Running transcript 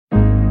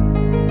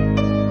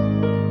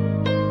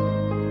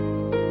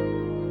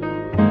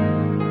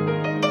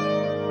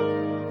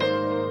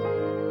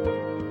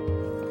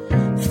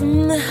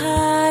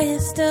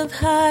with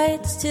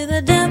heights to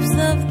the depths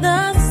of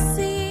the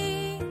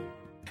sea.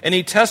 And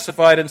he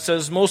testified and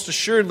says, most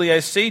assuredly I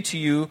say to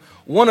you,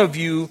 one of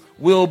you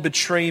will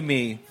betray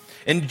me.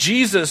 And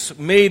Jesus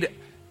made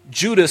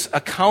Judas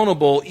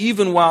accountable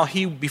even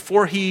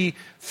before he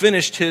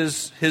finished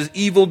his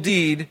evil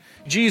deed.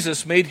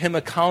 Jesus made him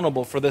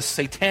accountable for the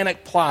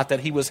satanic plot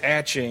that he was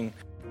hatching.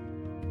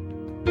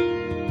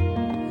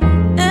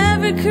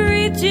 Every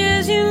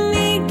creature's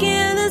unique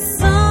in the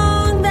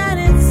song that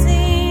it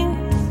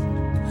sings,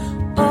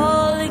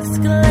 all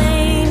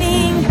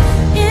exclaiming,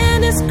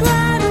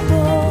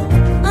 indescribable,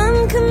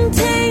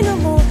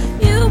 uncontainable.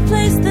 You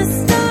place the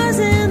stars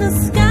in the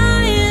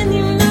sky and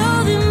you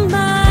know them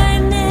by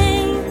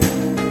name.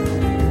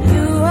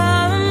 You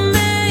are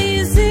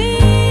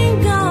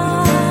amazing,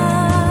 God.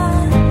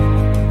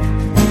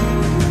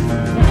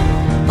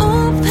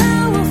 All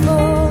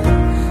powerful,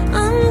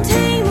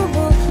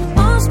 untamable,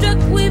 awestruck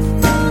we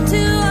fall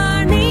to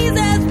our knees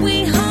as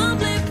we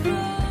humbly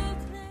proclaim.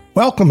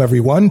 Welcome,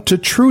 everyone, to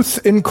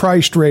Truth in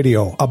Christ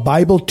Radio, a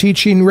Bible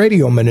teaching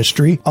radio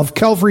ministry of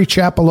Calvary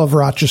Chapel of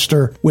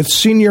Rochester with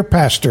senior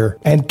pastor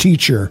and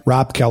teacher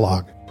Rob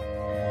Kellogg.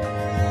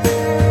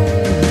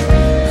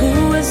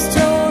 Who was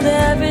told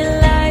every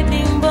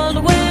lightning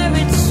bolt where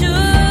it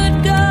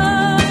should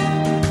go?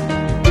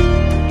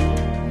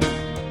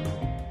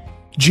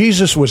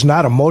 Jesus was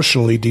not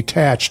emotionally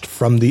detached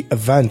from the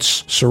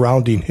events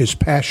surrounding his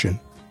passion.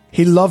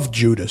 He loved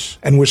Judas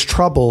and was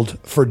troubled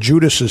for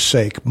Judas's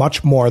sake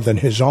much more than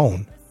his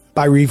own.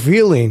 By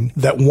revealing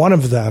that one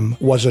of them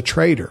was a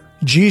traitor,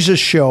 Jesus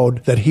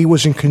showed that he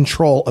was in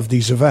control of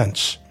these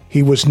events.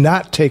 He was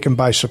not taken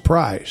by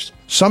surprise.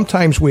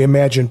 Sometimes we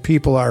imagine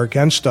people are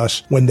against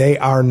us when they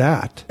are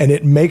not, and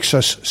it makes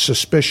us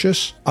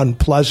suspicious,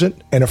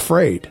 unpleasant, and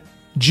afraid.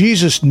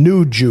 Jesus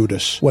knew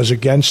Judas was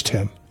against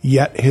him,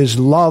 yet his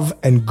love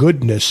and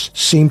goodness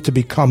seemed to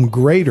become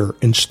greater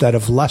instead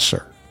of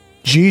lesser.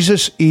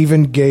 Jesus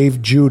even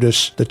gave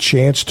Judas the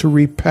chance to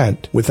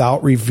repent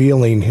without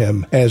revealing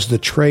him as the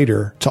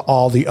traitor to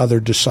all the other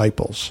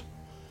disciples.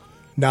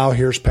 Now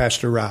here's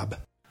Pastor Rob.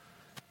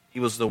 He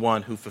was the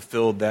one who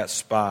fulfilled that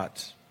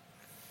spot.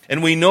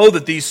 And we know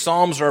that these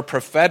psalms are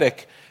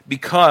prophetic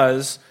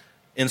because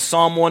in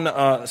Psalm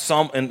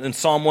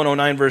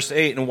 109 verse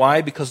 8, and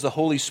why? Because the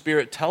Holy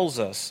Spirit tells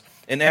us.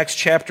 In Acts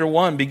chapter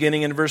 1,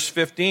 beginning in verse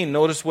 15,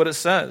 notice what it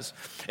says.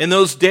 In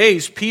those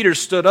days, Peter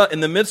stood up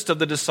in the midst of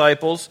the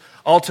disciples.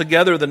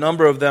 Altogether, the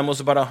number of them was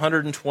about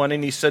 120.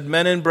 And he said,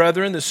 men and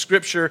brethren, the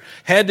scripture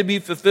had to be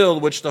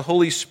fulfilled, which the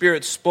Holy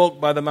Spirit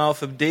spoke by the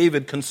mouth of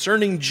David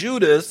concerning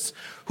Judas,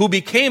 who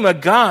became a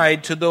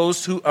guide to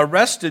those who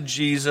arrested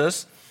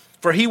Jesus.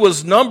 For he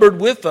was numbered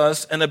with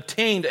us and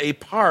obtained a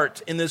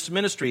part in this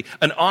ministry,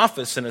 an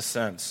office in a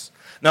sense.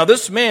 Now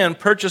this man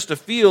purchased a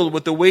field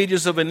with the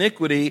wages of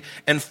iniquity,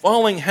 and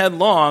falling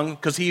headlong,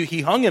 because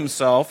he hung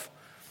himself.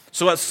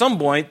 So at some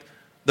point,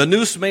 the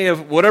noose may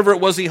have, whatever it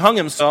was he hung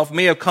himself,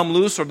 may have come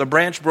loose or the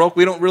branch broke.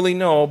 We don't really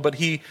know, but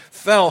he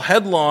fell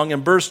headlong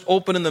and burst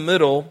open in the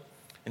middle.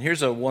 And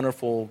here's a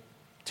wonderful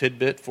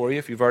tidbit for you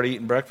if you've already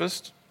eaten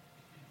breakfast.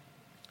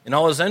 And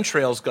all his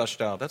entrails gushed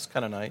out. That's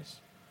kind of nice.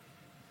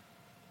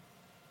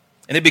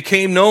 And it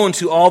became known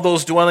to all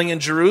those dwelling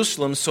in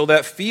Jerusalem, so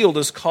that field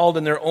is called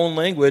in their own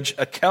language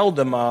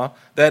Akeldama,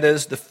 that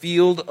is, the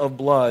field of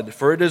blood.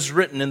 For it is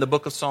written in the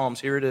book of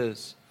Psalms, here it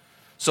is.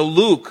 So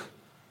Luke,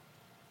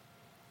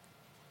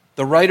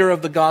 the writer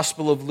of the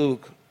Gospel of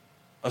Luke,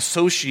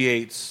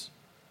 associates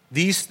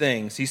these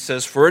things. He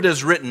says, for it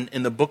is written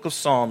in the book of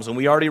Psalms, and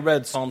we already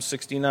read Psalm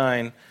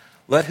 69,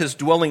 let his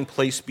dwelling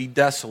place be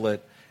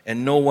desolate,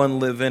 and no one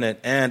live in it.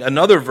 And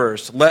another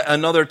verse, let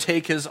another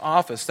take his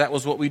office. That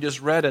was what we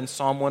just read in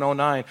Psalm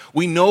 109.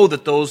 We know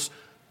that those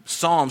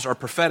psalms are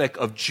prophetic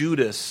of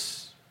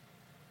Judas,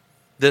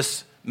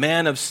 this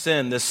man of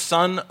sin, this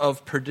son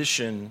of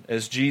perdition,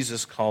 as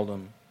Jesus called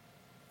him.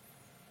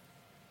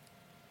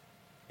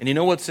 And you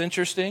know what's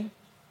interesting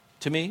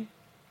to me?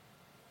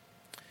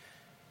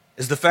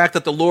 Is the fact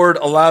that the Lord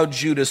allowed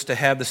Judas to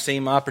have the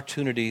same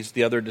opportunities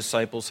the other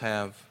disciples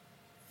have.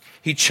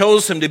 He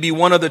chose him to be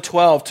one of the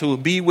 12, to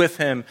be with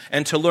him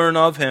and to learn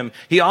of him.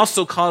 He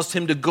also caused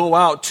him to go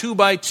out 2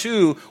 by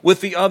 2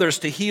 with the others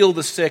to heal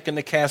the sick and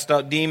to cast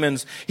out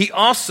demons.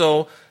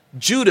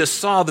 Judas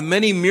saw the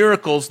many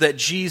miracles that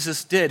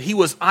Jesus did. He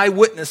was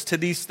eyewitness to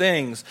these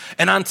things.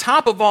 And on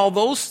top of all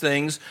those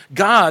things,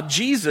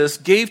 Jesus,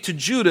 gave to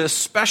Judas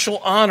special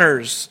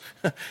honors.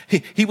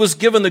 He was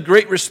given the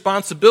great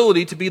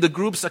responsibility to be the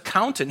group's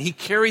accountant. He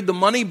carried the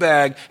money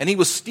bag and he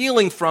was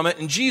stealing from it,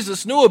 and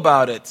Jesus knew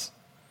about it.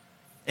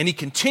 And he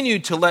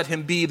continued to let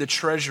him be the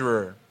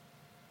treasurer.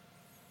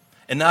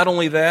 And not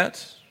only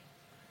that,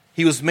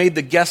 he was made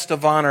the guest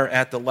of honor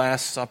at the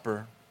Last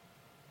Supper.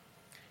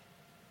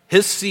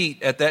 His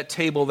seat at that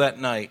table that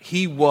night,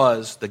 he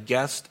was the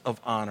guest of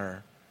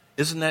honor.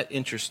 Isn't that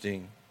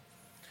interesting?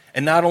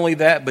 And not only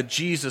that, but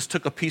Jesus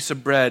took a piece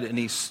of bread and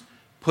he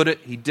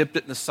dipped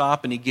it in the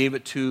sop and he gave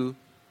it to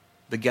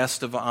the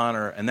guest of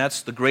honor. And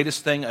that's the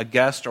greatest thing a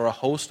guest or a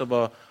host of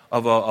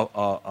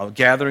a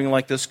gathering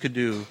like this could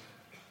do.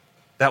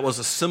 that was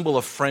a symbol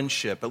of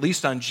friendship, at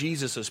least on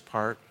Jesus'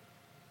 part.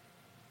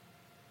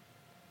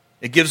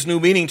 It gives new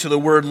meaning to the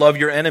word love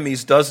your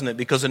enemies, doesn't it?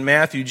 Because in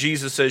Matthew,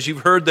 Jesus says,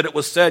 you've heard that it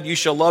was said, you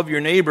shall love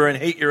your neighbor and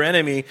hate your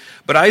enemy.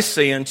 But I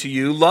say unto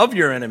you, love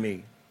your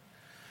enemy.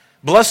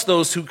 Bless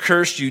those who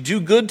curse you. Do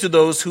good to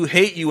those who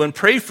hate you. And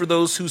pray for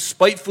those who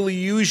spitefully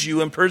use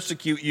you and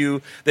persecute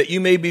you, that you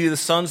may be the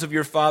sons of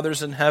your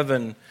fathers in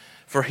heaven.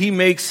 For he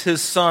makes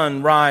his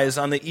sun rise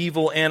on the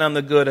evil and on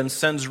the good, and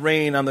sends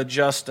rain on the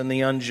just and the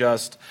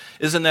unjust.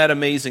 Isn't that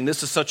amazing?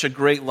 This is such a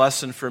great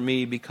lesson for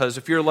me, because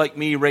if you're like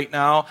me right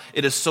now,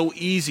 it is so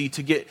easy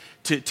to get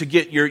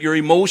your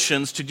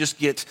emotions to just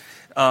get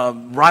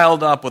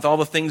riled up with all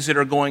the things that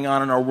are going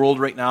on in our world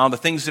right now, the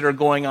things that are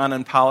going on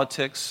in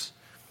politics.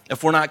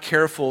 If we're not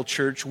careful,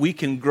 church, we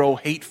can grow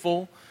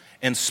hateful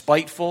and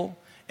spiteful,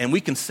 and we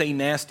can say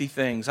nasty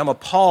things. I'm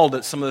appalled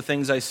at some of the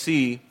things I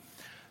see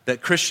that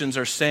Christians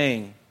are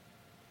saying.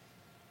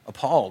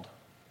 Appalled.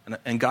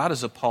 And God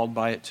is appalled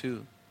by it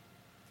too.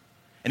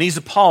 And he's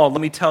appalled,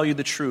 let me tell you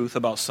the truth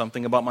about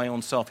something, about my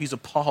own self. He's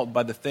appalled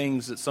by the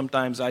things that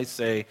sometimes I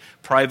say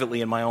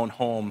privately in my own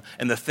home,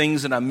 and the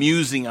things that I'm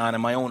musing on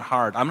in my own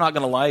heart. I'm not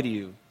going to lie to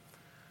you.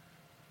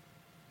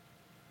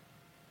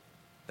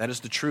 That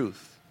is the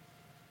truth.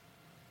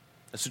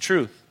 That's the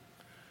truth.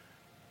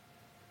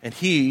 And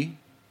he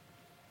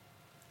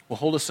will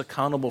hold us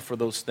accountable for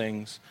those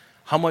things.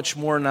 How much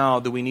more now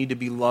do we need to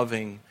be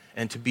loving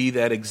and to be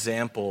that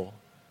example?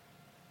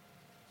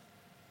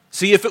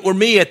 See, if it were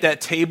me at that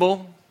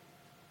table,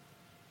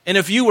 and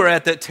if you were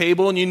at that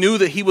table and you knew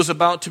that he was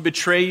about to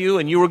betray you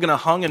and you were going to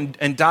hung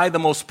and die the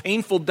most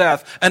painful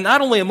death, and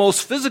not only a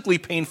most physically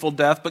painful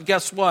death, but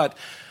guess what?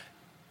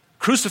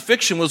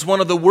 Crucifixion was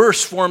one of the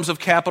worst forms of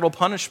capital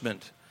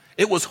punishment.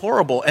 It was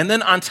horrible. And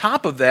then on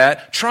top of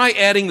that, try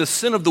adding the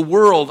sin of the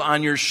world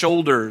on your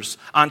shoulders,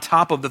 on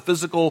top of the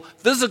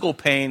physical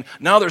pain.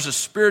 Now there's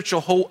a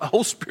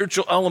whole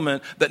spiritual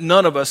element that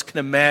none of us can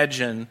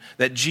imagine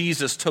that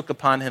Jesus took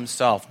upon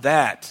himself.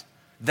 That,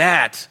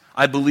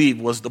 I believe,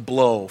 was the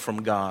blow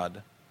from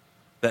God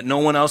that no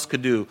one else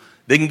could do.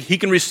 He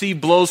can receive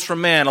blows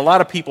from man. A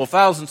lot of people,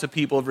 thousands of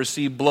people have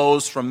received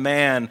blows from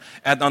man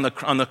on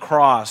the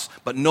cross,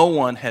 but no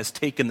one has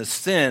taken the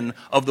sin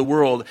of the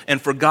world. And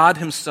for God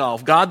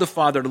himself, God the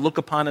Father, to look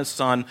upon his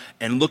Son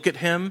and look at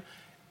him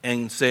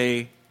and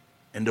say,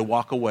 and to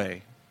walk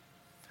away.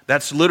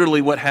 That's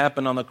literally what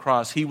happened on the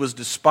cross. He was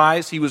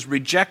despised. He was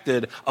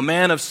rejected, a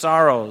man of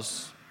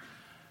sorrows.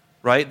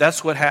 Right?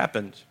 That's what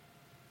happened.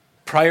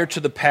 Prior to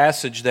the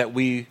passage that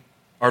we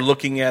are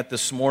looking at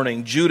this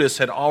morning, Judas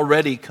had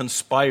already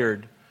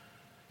conspired.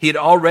 He had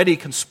already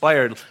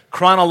conspired.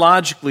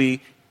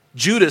 Chronologically,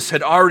 Judas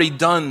had already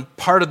done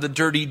part of the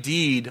dirty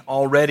deed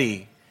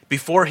already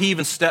before he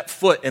even stepped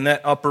foot in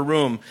that upper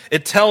room.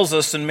 It tells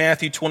us in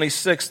Matthew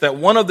 26 that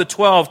one of the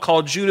 12,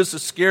 called Judas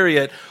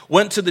Iscariot,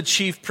 went to the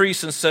chief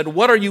priests and said,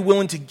 "What are you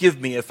willing to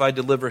give me if I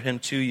deliver him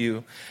to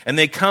you?" And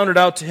they counted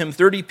out to him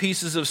 30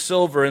 pieces of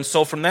silver. And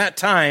so from that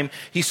time,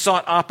 he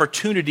sought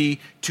opportunity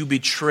to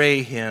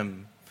betray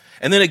him.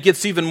 And then it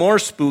gets even more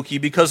spooky,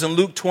 because in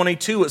Luke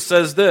 22 it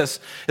says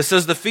this. It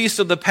says, the feast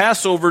of the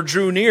Passover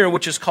drew near,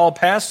 which is called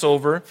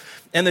Passover,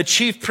 and the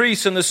chief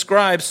priests and the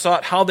scribes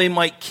sought how they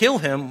might kill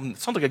him. It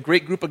sounds like a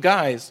great group of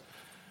guys.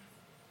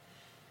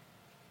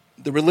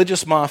 The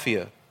religious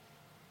mafia.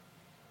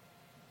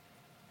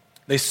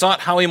 They sought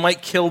how he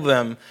might kill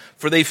them,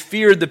 for they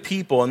feared the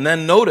people. And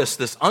then notice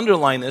this,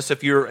 underline this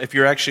if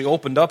you're actually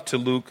opened up to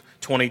Luke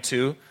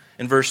 22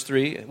 in verse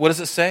 3. What does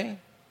it say?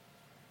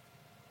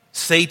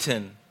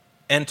 Satan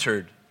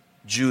entered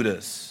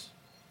Judas,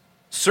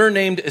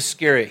 surnamed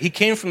Iscariot. He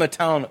came from the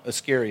town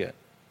Iscariot.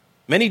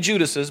 Many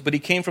Judases, but he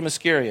came from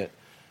Iscariot.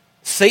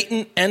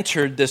 Satan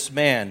entered this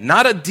man.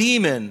 Not a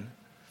demon,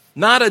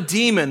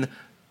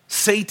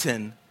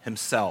 Satan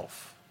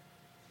himself.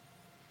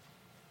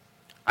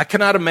 I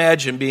cannot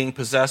imagine being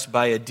possessed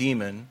by a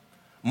demon,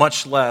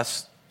 much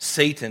less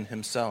Satan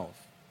himself.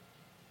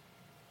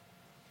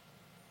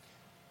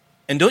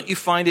 And don't you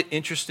find it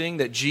interesting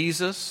that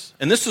Jesus,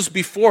 and this was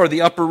before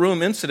the upper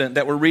room incident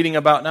that we're reading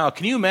about now.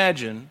 Can you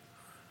imagine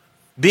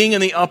being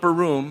in the upper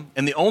room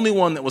and the only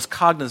one that was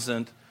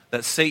cognizant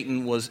that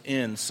Satan was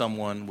in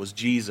someone was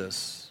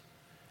Jesus,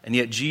 and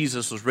yet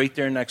Jesus was right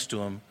there next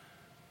to him,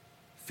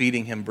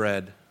 feeding him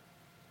bread,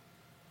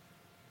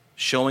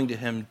 showing to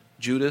him,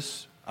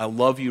 Judas, I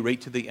love you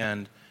right to the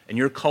end, and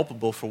you're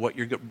culpable for what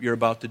you're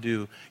about to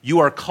do.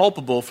 You are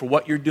culpable for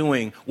what you're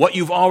doing, what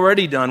you've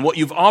already done, what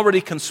you've already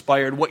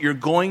conspired, what you're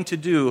going to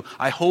do.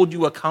 I hold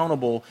you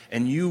accountable,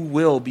 and you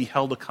will be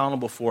held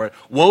accountable for it.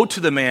 Woe to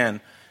the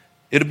man.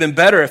 It would have been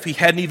better if he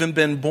hadn't even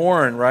been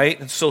born, right?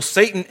 And so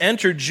Satan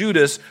entered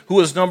Judas, who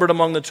was numbered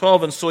among the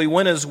 12, and so he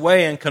went his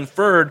way and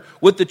conferred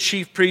with the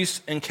chief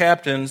priests and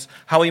captains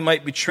how he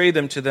might betray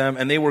them to them,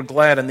 and they were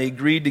glad, and they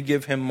agreed to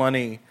give him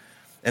money.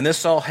 And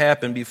this all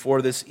happened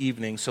before this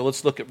evening. So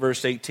let's look at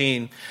verse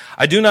 18.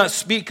 I do not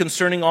speak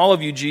concerning all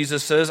of you,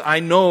 Jesus says.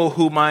 I know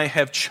whom I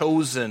have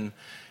chosen.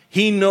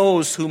 He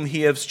knows whom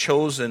He has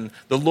chosen.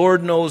 The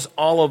Lord knows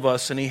all of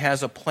us, and He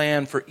has a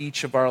plan for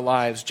each of our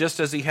lives. Just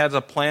as He has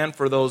a plan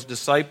for those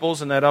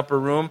disciples in that upper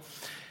room,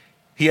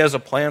 He has a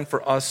plan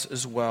for us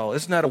as well.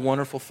 Isn't that a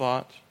wonderful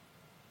thought?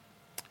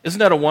 Isn't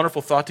that a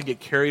wonderful thought to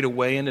get carried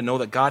away in, to know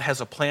that God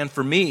has a plan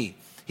for me?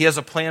 He has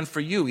a plan for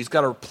you. He's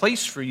got a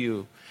place for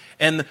you.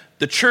 And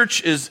the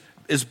church is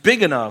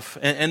big enough,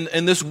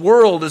 and this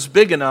world is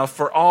big enough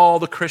for all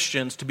the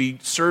Christians to be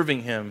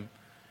serving Him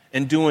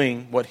and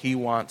doing what He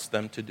wants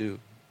them to do.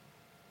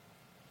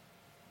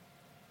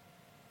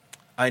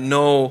 I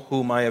know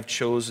whom I have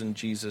chosen,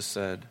 Jesus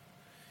said.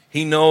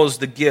 He knows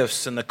the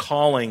gifts and the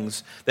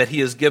callings that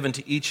He has given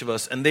to each of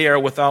us, and they are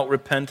without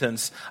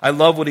repentance. I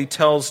love what He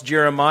tells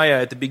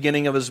Jeremiah at the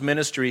beginning of his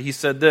ministry. He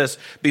said this,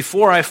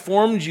 "Before I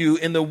formed you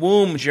in the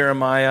womb,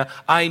 Jeremiah,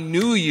 I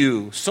knew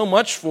you." So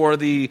much for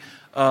the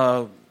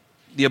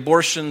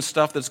abortion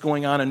stuff that's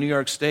going on in New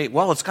York State.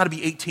 Well, it's got to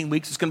be 18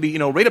 weeks. It's going to be,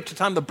 right up to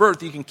time of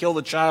birth, you can kill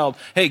the child.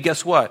 Hey,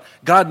 guess what?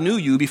 God knew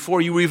you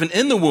before you were even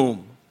in the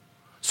womb.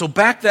 So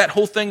back that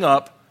whole thing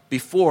up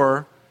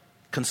before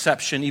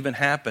conception even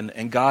happened,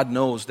 and God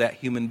knows that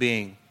human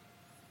being.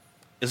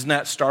 Isn't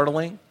that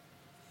startling?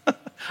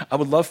 I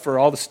would love for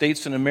all the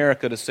states in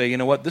America to say, you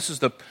know what, this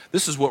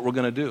is what we're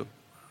going to do.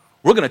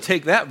 We're going to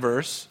take that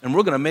verse, and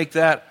we're going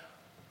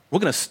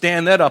to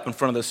stand that up in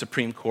front of the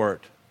Supreme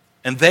Court,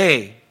 and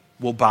they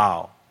will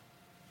bow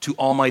to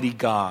Almighty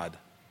God.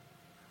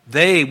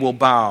 They will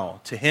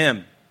bow to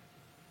Him.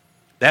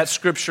 That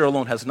scripture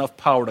alone has enough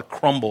power to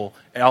crumble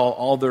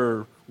all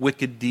their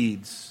wicked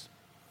deeds.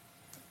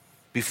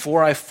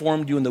 Before I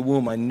formed you in the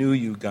womb, I knew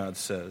you, God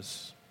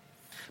says.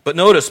 But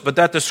notice, but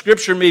that the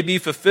scripture may be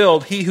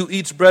fulfilled, he who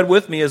eats bread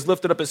with me has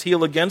lifted up his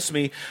heel against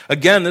me.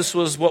 Again, this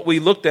was what we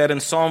looked at in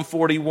Psalm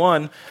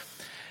 41.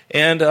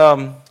 And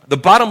the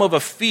bottom of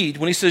a feet,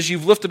 when he says,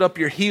 you've lifted up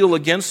your heel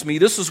against me,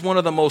 this is one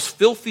of the most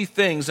filthy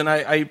things, and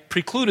I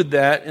precluded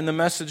that in the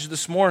message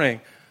this morning.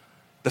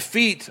 The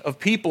feet of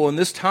people in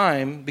this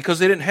time, because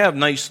they didn't have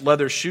nice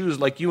leather shoes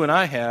like you and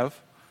I have,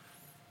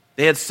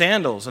 they had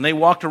sandals, and they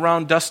walked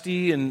around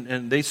dusty,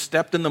 and they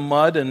stepped in the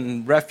mud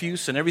and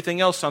refuse and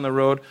everything else on the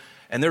road,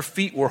 and their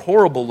feet were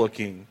horrible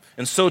looking.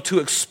 And so to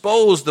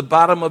expose the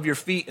bottom of your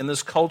feet in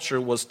this culture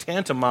was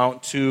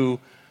tantamount to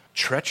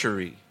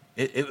treachery.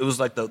 It was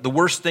like the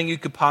worst thing you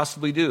could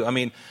possibly do. I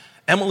mean,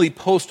 Emily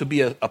Post would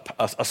be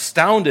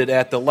astounded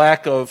at the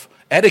lack of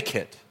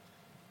etiquette.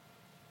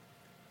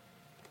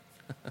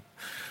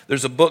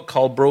 There's a book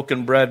called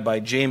Broken Bread by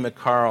Jay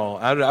McCarl.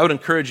 I would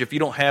encourage you, if you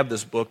don't have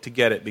this book, to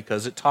get it,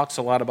 because it talks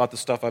a lot about the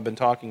stuff I've been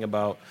talking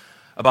about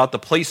the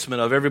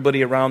placement of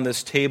everybody around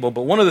this table.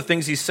 But one of the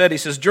things he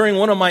says, during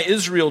one of my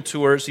Israel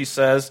tours, he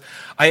says,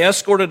 I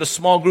escorted a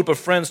small group of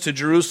friends to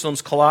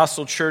Jerusalem's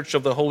colossal church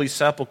of the Holy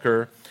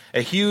Sepulchre,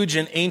 a huge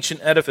and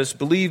ancient edifice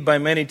believed by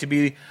many to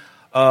be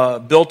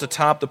built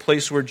atop the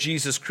place where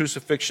Jesus'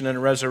 crucifixion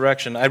and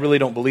resurrection. I really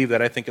don't believe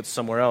that. I think it's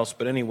somewhere else.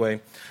 But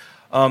anyway,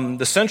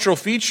 the central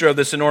feature of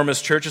this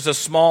enormous church is a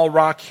small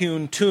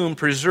rock-hewn tomb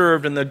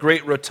preserved in the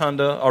Great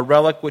Rotunda, a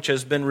relic which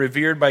has been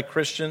revered by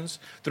Christians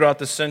throughout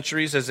the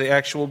centuries as the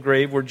actual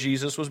grave where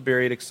Jesus was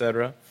buried,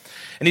 etc.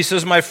 And he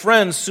says, my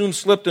friends soon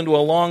slipped into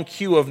a long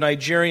queue of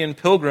Nigerian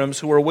pilgrims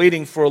who were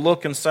waiting for a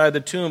look inside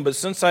the tomb. But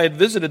since I had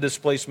visited this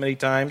place many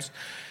times,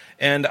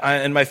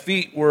 and my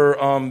feet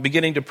were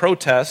beginning to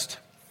protest,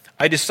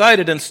 I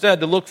decided instead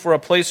to look for a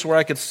place where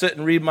I could sit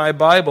and read my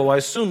Bible. I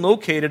soon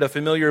located a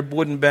familiar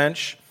wooden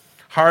bench,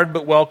 hard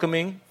but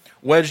welcoming,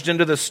 wedged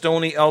into the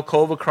stony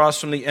alcove across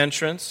from the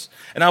entrance.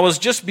 And I was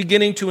just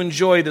beginning to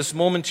enjoy this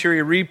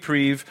momentary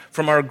reprieve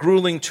from our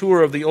grueling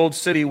tour of the old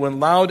city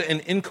when loud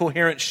and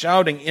incoherent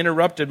shouting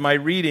interrupted my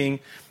reading.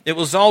 It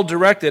was all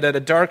directed at a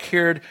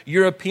dark-haired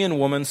European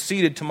woman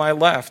seated to my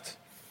left.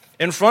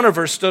 In front of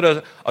her stood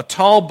a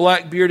tall,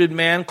 black-bearded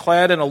man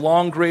clad in a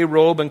long gray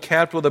robe and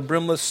capped with a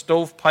brimless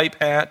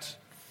stovepipe hat.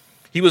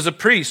 He was a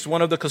priest,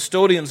 one of the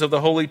custodians of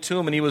the Holy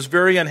Tomb, and he was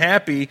very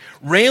unhappy,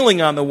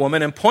 railing on the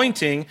woman and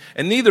pointing,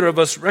 and neither of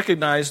us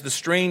recognized the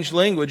strange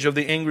language of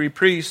the angry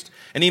priest,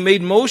 and he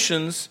made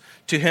motions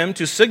to him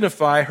to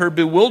signify her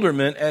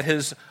bewilderment at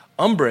his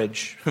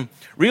umbrage.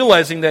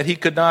 Realizing that she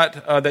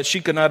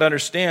could not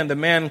understand, the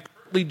man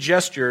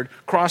gestured,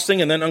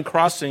 crossing and then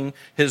uncrossing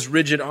his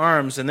rigid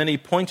arms, and then he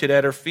pointed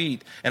at her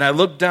feet. And I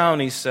looked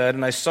down, he said,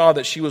 and I saw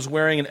that she was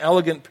wearing an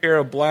elegant pair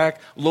of black,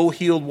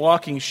 low-heeled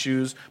walking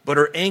shoes, but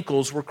her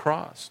ankles were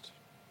crossed.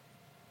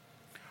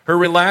 Her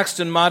relaxed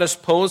and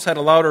modest pose had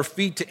allowed her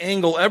feet to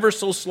angle ever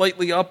so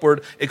slightly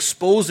upward,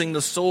 exposing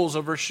the soles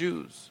of her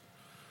shoes.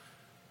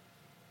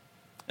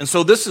 And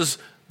so this is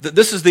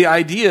the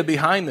idea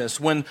behind this,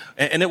 and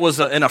it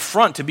was an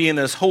affront to be in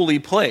this holy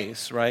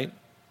place, right?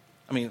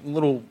 I mean, a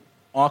little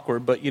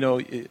awkward, but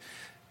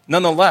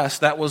nonetheless,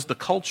 that was the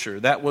culture.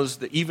 That was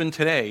even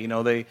today.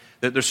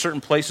 There's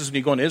certain places when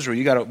you go into Israel,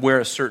 you got to wear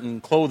a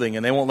certain clothing,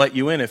 and they won't let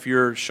you in if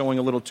you're showing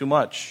a little too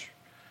much.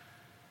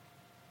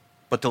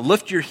 But to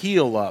lift your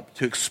heel up,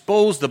 to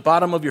expose the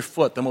bottom of your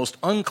foot, the most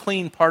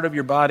unclean part of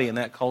your body in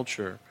that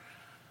culture,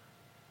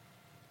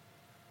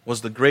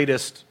 was the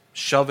greatest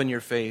shove in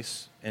your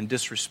face and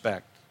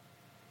disrespect.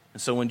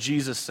 And so when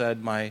Jesus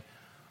said,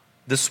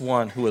 this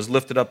one who has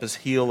lifted up his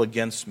heel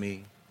against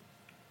me.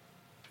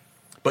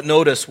 But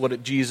notice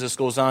what Jesus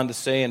goes on to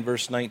say in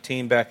verse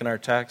 19 back in our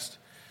text.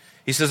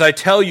 He says, I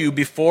tell you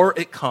before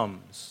it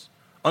comes.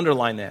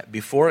 Underline that,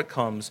 before it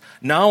comes.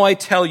 Now I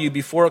tell you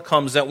before it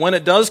comes that when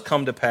it does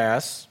come to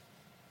pass,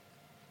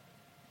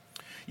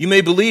 you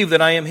may believe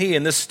that I am he.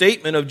 And this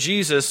statement of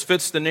Jesus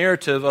fits the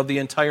narrative of the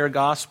entire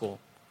gospel.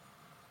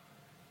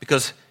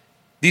 Because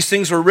these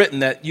things were written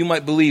that you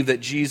might believe that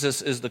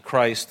Jesus is the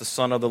Christ, the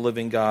Son of the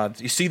living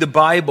God. You see, the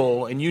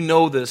Bible, and you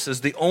know this,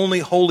 is the only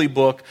holy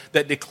book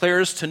that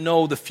declares to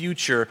know the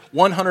future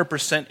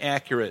 100%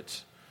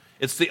 accurate.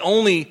 It's the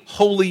only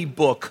holy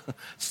book.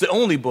 It's the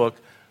only book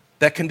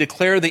that can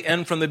declare the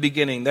end from the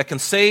beginning, that can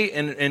say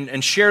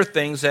and share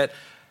things that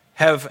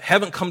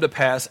haven't come to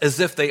pass as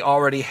if they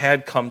already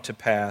had come to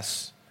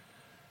pass.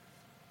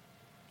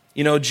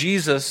 You know,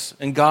 Jesus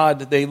and God,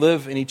 they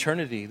live in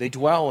eternity. They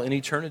dwell in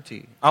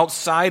eternity,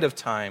 outside of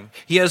time.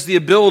 He has the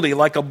ability,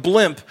 like a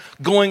blimp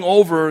going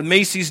over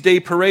Macy's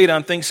Day Parade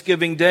on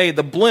Thanksgiving Day.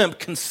 The blimp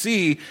can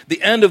see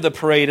the end of the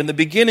parade and the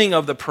beginning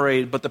of the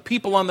parade, but the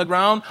people on the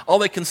ground, all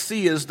they can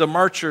see is the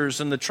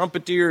marchers and the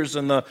trumpeters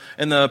and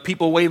the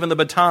people waving the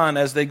baton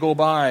as they go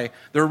by.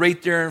 They're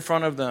right there in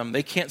front of them.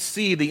 They can't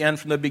see the end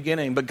from the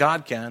beginning, but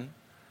God can.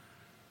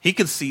 He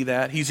can see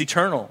that. He's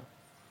eternal.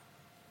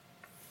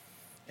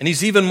 And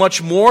he's even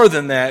much more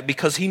than that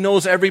because he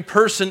knows every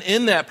person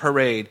in that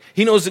parade.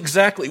 He knows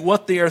exactly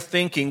what they are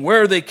thinking,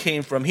 where they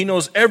came from. He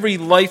knows every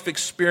life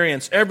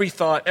experience, every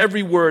thought,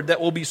 every word that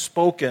will be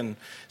spoken.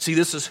 See,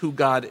 this is who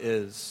God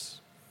is.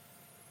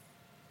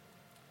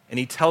 And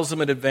he tells them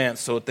in advance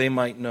so that they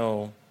might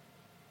know.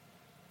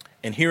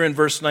 And here in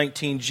verse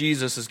 19,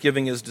 Jesus is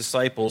giving his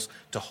disciples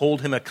to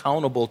hold him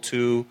accountable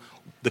to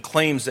the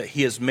claims that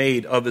he has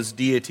made of his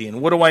deity.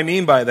 And what do I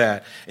mean by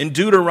that? In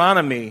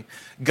Deuteronomy,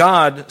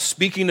 God,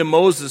 speaking to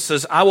Moses,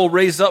 says, I will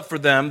raise up for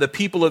them, the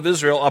people of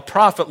Israel, a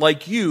prophet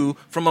like you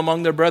from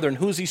among their brethren.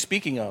 Who is he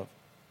speaking of?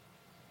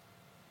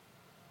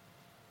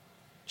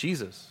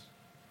 Jesus.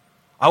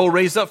 I will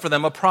raise up for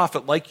them a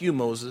prophet like you,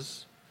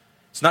 Moses.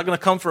 It's not going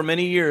to come for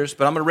many years,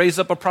 but I'm going to raise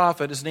up a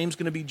prophet. His name's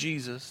going to be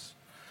Jesus.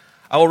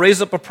 I will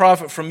raise up a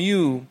prophet from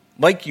you,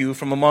 like you,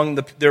 from among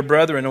their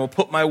brethren, and will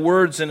put my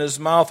words in his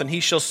mouth, and he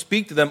shall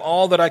speak to them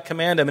all that I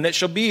command him. And it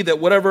shall be that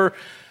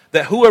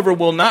whoever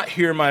will not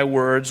hear my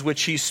words,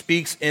 which he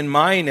speaks in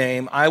my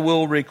name, I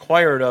will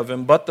require it of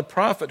him. But the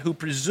prophet who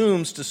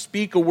presumes to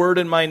speak a word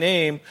in my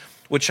name,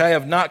 which I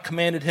have not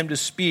commanded him to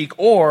speak,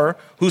 or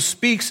who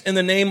speaks in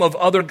the name of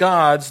other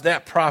gods,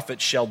 that prophet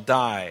shall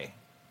die.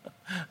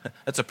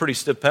 That's a pretty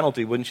stiff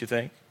penalty, wouldn't you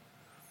think?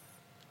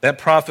 That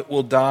prophet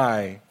will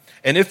die.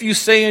 And if you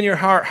say in your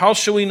heart, how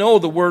shall we know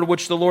the word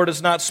which the Lord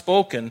has not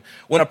spoken?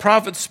 When a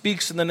prophet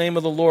speaks in the name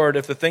of the Lord,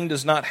 if the thing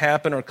does not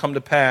happen or come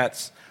to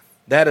pass,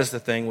 that is the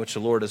thing which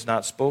the Lord has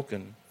not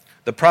spoken.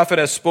 The prophet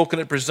has spoken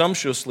it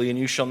presumptuously, and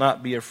you shall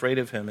not be afraid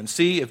of him. And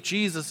see, if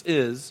Jesus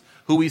is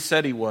who he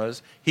said he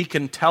was, he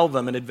can tell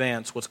them in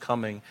advance what's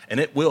coming,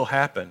 and it will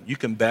happen. You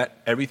can bet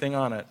everything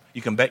on it.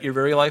 You can bet your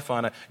very life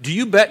on it. Do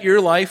you bet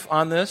your life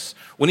on this?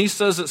 When he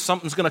says that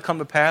something's going to come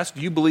to pass,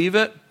 do you believe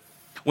it?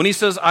 When he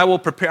says,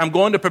 I'm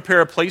going to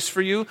prepare a place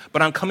for you,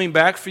 but I'm coming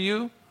back for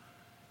you,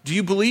 do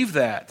you believe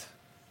that?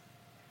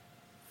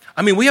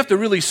 I mean, we have to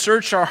really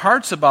search our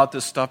hearts about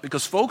this stuff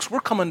because, folks,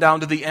 we're coming down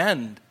to the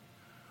end.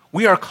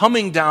 We are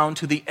coming down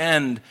to the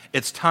end.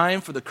 It's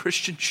time for the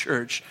Christian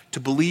church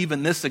to believe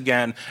in this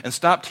again and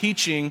stop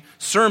teaching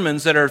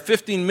sermons that are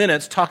 15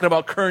 minutes talking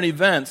about current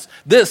events.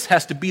 This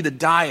has to be the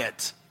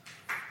diet.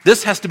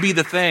 This has to be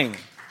the thing.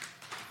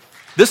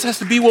 This has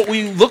to be what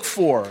we look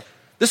for.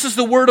 This is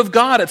the Word of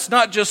God. It's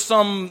not just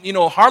some,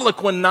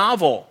 Harlequin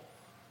novel.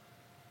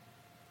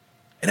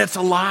 And it's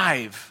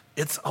alive.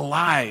 It's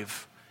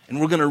alive.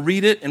 And we're going to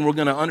read it and we're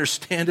going to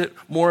understand it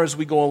more as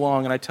we go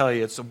along. And I tell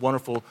you, it's a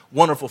wonderful,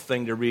 wonderful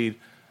thing to read.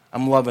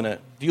 I'm loving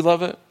it. Do you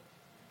love it?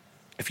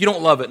 If you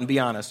don't love it, and be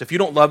honest, if you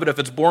don't love it, if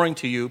it's boring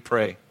to you,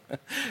 pray.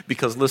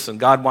 Because listen,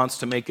 God wants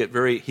to make it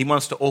He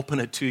wants to open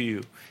it to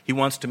you. He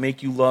wants to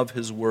make you love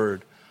His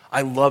Word.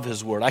 I love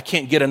His Word. I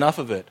can't get enough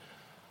of it.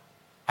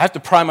 I have to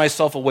pry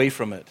myself away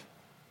from it.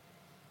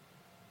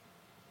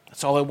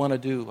 That's all I want to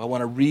do. I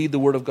want to read the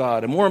Word of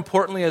God. And more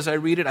importantly, as I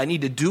read it, I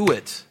need to do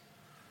it.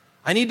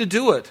 I need to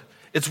do it.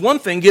 It's one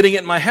thing getting it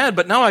in my head,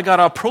 but now I got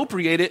to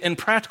appropriate it in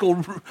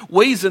practical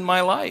ways in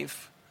my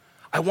life.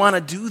 I want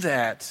to do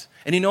that.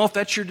 And if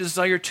that's your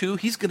desire too,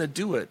 He's going to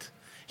do it.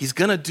 He's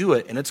going to do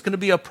it, and it's going to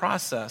be a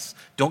process.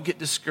 Don't get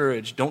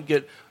discouraged. Don't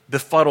get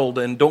befuddled,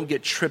 and don't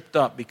get tripped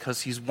up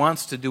because He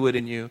wants to do it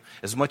in you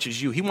as much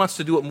as you. He wants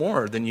to do it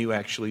more than you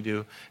actually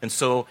do. And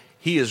so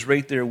He is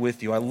right there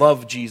with you. I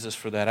love Jesus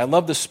for that. I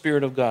love the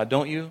Spirit of God,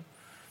 don't you?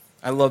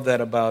 I love that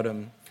about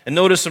Him. And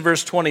notice in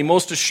verse 20,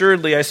 most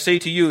assuredly I say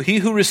to you, he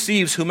who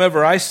receives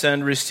whomever I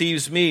send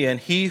receives me, and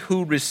he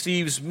who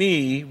receives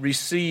me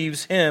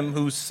receives him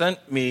who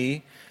sent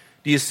me.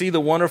 Do you see the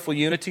wonderful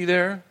unity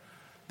there?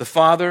 the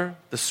Father,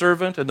 the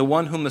servant, and the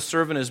one whom the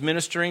servant is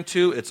ministering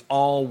to, it's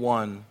all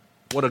one.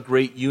 What a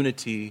great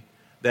unity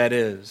that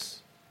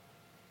is.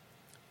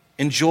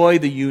 Enjoy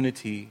the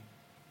unity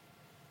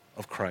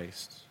of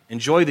Christ.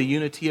 Enjoy the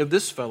unity of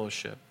this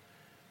fellowship.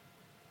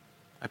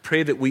 I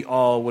pray that we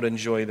all would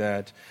enjoy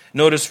that.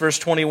 Notice verse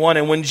 21,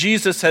 and when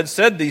Jesus had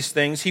said these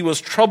things, he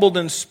was troubled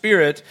in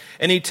spirit,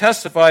 and he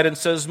testified and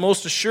says,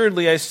 most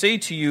assuredly I say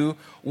to you,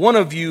 one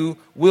of you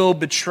will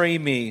betray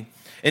me.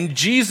 And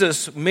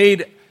Jesus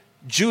made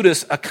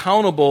Judas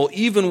accountable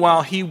even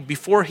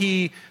before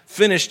he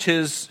finished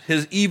his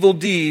evil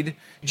deed.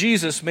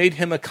 Jesus made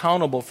him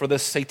accountable for the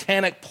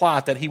satanic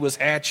plot that he was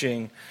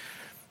hatching.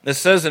 It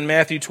says in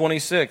Matthew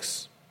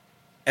 26,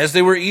 as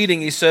they were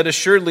eating, he said,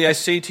 assuredly I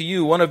say to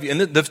you, one of you,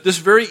 and this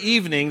very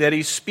evening that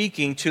he's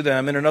speaking to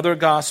them in another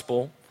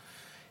gospel,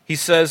 he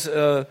says,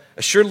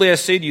 assuredly I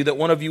say to you that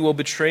one of you will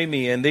betray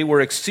me. And they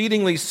were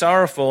exceedingly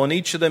sorrowful, and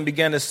each of them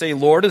began to say,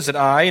 Lord, is it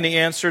I? And he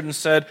answered and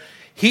said,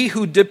 he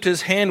who dipped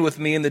his hand with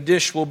me in the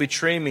dish will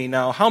betray me.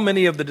 Now, how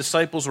many of the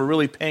disciples were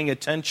really paying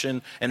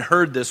attention and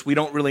heard this? We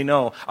don't really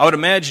know. I would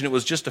imagine it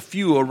was just a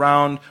few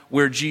around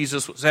where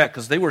Jesus was at,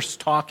 because they were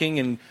talking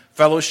and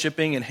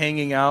fellowshipping and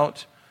hanging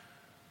out.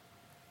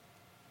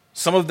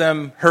 Some of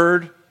them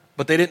heard,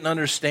 but they didn't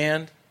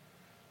understand.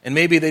 And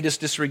maybe they just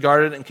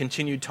disregarded it and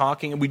continued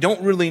talking. And we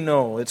don't really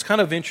know. It's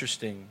kind of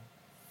interesting.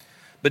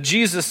 But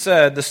Jesus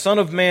said, the Son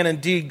of Man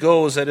indeed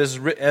goes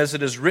as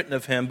it is written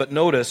of him. But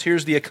notice,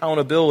 here's the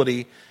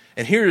accountability.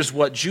 And here's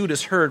what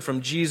Judas heard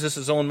from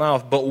Jesus' own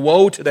mouth. But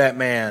woe to that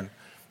man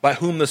by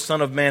whom the Son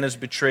of Man is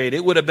betrayed.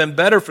 It would have been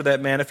better for that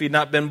man if he had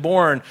not been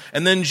born.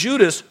 And then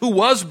Judas, who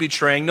was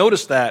betraying,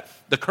 notice that,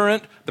 the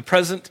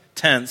present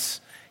tense,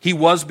 he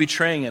was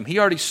betraying him. He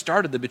already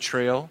started the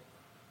betrayal.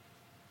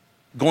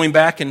 Going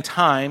back in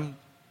time,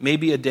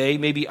 maybe a day,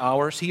 maybe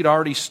hours, he'd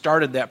already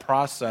started that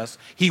process.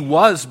 He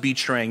was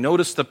betraying.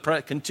 Notice the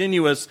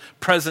continuous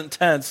present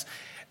tense.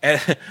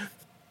 It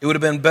would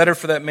have been better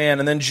for that man.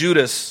 And then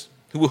Judas,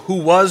 who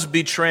was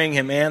betraying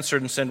him,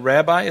 answered and said,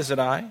 Rabbi, is it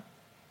I?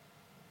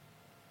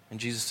 And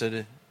Jesus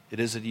said, it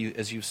is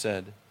as you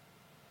said.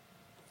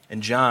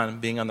 And John,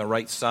 being on the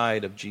right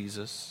side of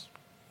Jesus,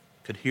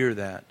 could hear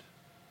that.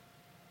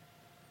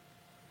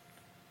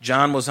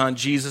 John was on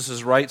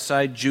Jesus' right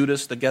side.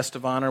 Judas, the guest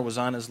of honor, was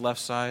on his left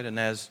side. And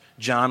as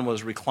John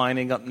was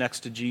reclining up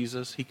next to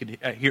Jesus, he could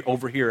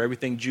overhear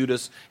everything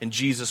Judas and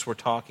Jesus were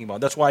talking about.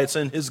 That's why it's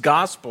in his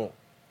gospel.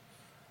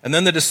 And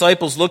then the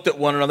disciples looked at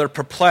one another,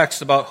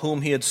 perplexed about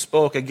whom he had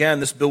spoke. Again,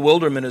 this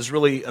bewilderment is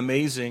really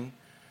amazing.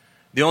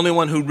 The only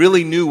one who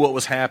really knew what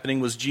was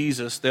happening was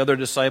Jesus. The other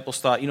disciples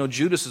thought,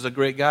 Judas is a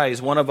great guy.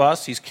 He's one of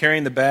us. He's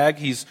carrying the bag.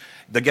 He's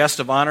the guest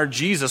of honor.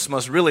 Jesus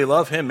must really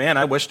love him. Man,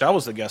 I wished I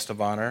was the guest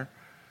of honor.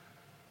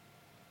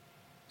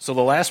 So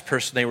the last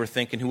person they were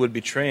thinking who would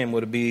betray him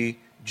would be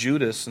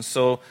Judas. And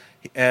so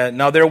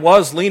now there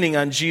was leaning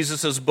on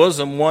Jesus'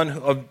 bosom one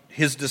of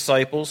his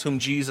disciples whom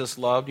Jesus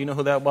loved. You know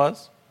who that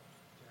was?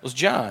 It was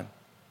John.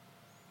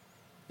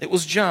 It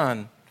was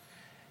John.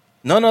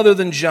 None other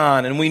than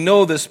John. And we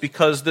know this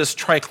because this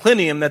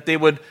triclinium that they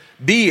would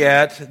be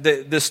at,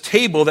 this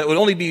table that would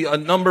only be a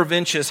number of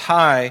inches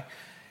high,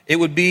 it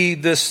would be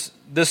this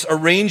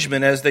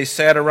arrangement as they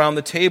sat around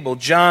the table.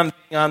 John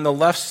being on the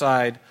left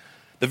side,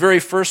 the very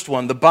first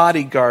one, the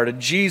bodyguard, and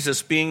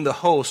Jesus being the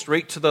host,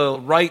 right to the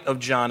right of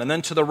John, and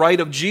then to the right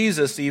of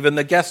Jesus even,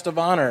 the guest of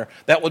honor.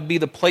 That would be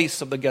the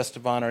place of the guest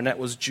of honor, and that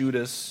was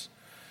Judas.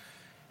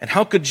 And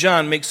how could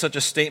John make such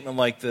a statement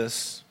like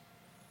this?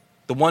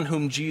 The one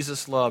whom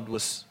Jesus loved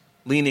was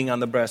leaning on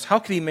the breast. How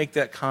could he make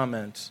that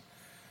comment?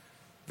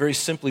 Very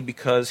simply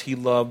because he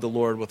loved the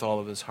Lord with all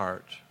of his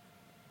heart.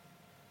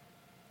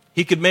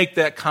 He could make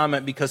that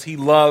comment because he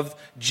loved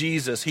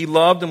Jesus. He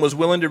loved and was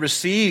willing to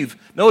receive.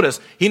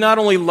 Notice, he not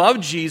only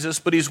loved Jesus,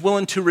 but he's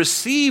willing to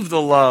receive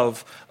the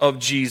love of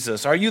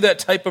Jesus. Are you that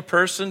type of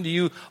person? Do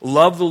you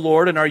love the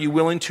Lord, and are you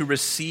willing to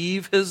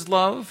receive his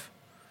love,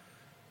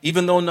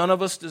 even though none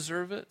of us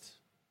deserve it?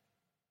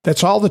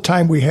 That's all the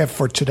time we have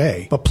for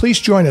today, but please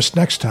join us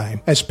next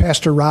time as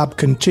Pastor Rob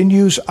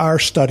continues our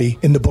study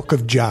in the book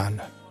of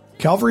John.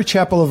 Calvary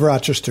Chapel of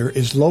Rochester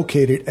is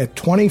located at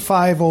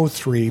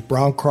 2503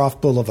 Browncroft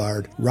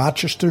Boulevard,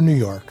 Rochester, New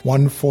York,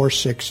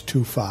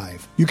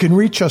 14625. You can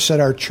reach us at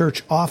our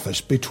church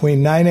office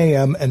between 9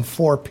 a.m. and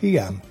 4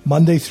 p.m.,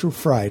 Monday through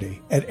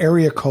Friday, at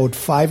area code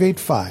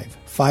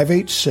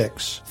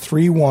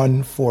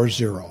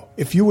 585-586-3140.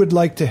 If you would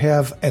like to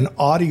have an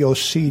audio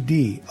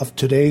CD of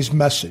today's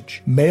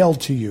message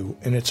mailed to you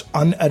in its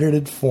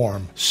unedited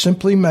form,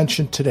 simply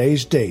mention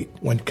today's date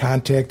when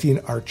contacting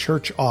our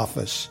church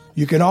office.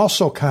 You can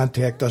also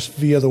contact us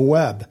via the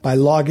web by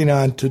logging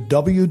on to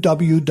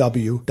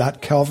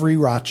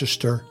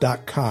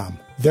www.calvaryrochester.com.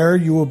 There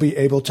you will be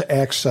able to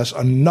access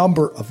a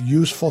number of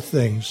useful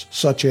things,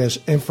 such as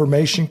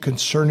information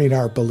concerning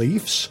our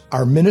beliefs,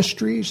 our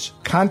ministries,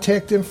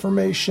 contact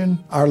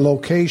information, our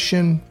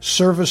location,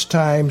 service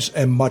times,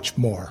 and much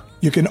more.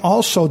 You can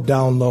also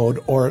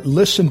download or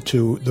listen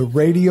to the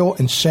radio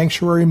and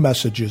sanctuary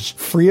messages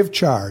free of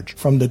charge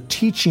from the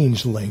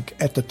teachings link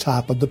at the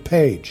top of the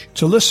page.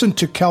 To listen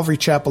to Calvary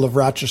Chapel of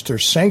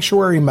Rochester's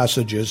sanctuary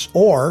messages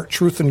or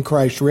Truth in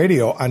Christ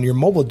Radio on your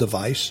mobile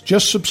device,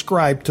 just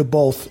subscribe to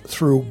both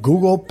through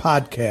Google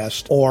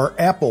Podcast or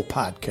Apple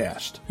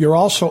Podcast. You're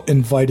also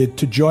invited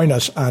to join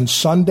us on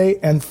Sunday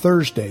and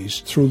Thursdays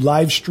through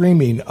live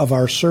streaming of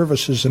our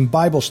services and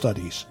Bible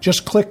studies.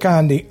 Just click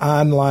on the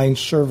online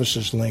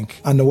services link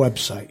on the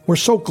website. We're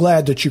so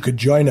glad that you could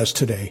join us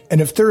today.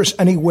 And if there is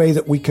any way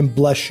that we can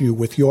bless you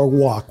with your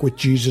walk with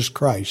Jesus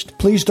Christ,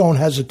 please don't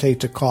hesitate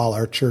to call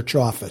our church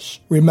office.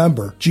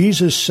 Remember,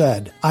 Jesus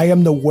said, "I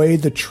am the way,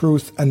 the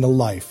truth, and the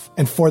life.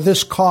 And for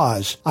this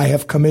cause I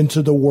have come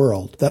into the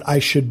world, that I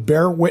should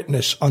bear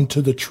witness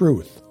unto the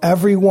truth.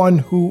 Everyone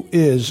who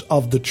is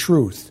of the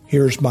truth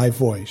hears my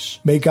voice."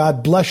 May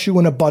God bless you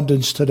in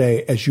abundance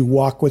today as you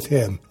walk with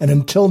Him. And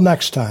until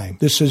next time,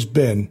 this has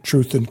been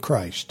Truth in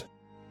Christ.